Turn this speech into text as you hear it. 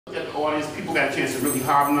At the audience, people got a chance to really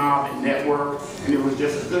hobnob and network, and it was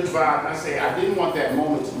just a good vibe. And I say I didn't want that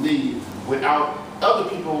moment to leave without other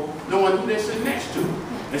people knowing who they're sitting next to.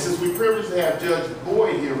 And since we're privileged to have Judge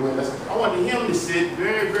Boyd here with us, I wanted him to sit,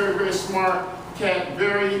 very smart cat,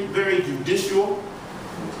 very judicial,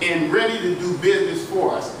 and ready to do business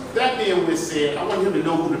for us. That being said, I want him to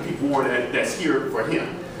know who the people were that's here for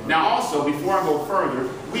him. Now also, before I go further,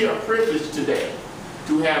 we are privileged today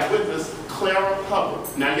to have with us Clara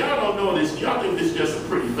Hubbard. Now y'all don't know this, y'all think this is just a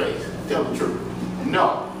pretty face. Tell the truth.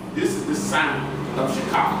 No, this is the sound of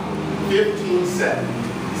Chicago.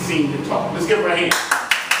 1570, Senior Talk. Let's give her a hand.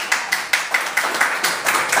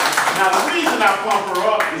 Now the reason I pump her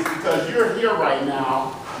up is because you're here right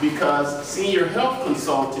now because Senior Health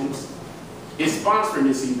Consultants is sponsoring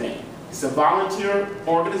this event. It's a volunteer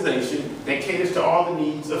organization that caters to all the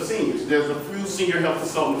needs of seniors. There's a few senior health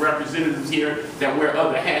consultant representatives here that wear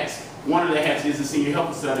other hats. One of the hats is the Senior Health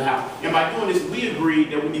Consultant House. And by doing this, we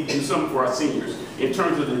agreed that we need to do something for our seniors in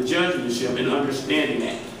terms of the judgmentship and understanding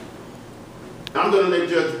that. I'm going to let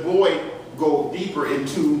Judge Boyd go deeper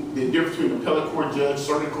into the difference between appellate court judge,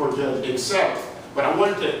 circuit court judge, etc. But I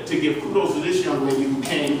wanted to give kudos to this young lady who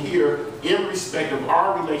came here in respect of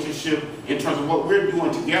our relationship in terms of what we're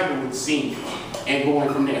doing together with seniors and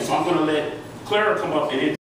going from there. So I'm going to let Clara come up and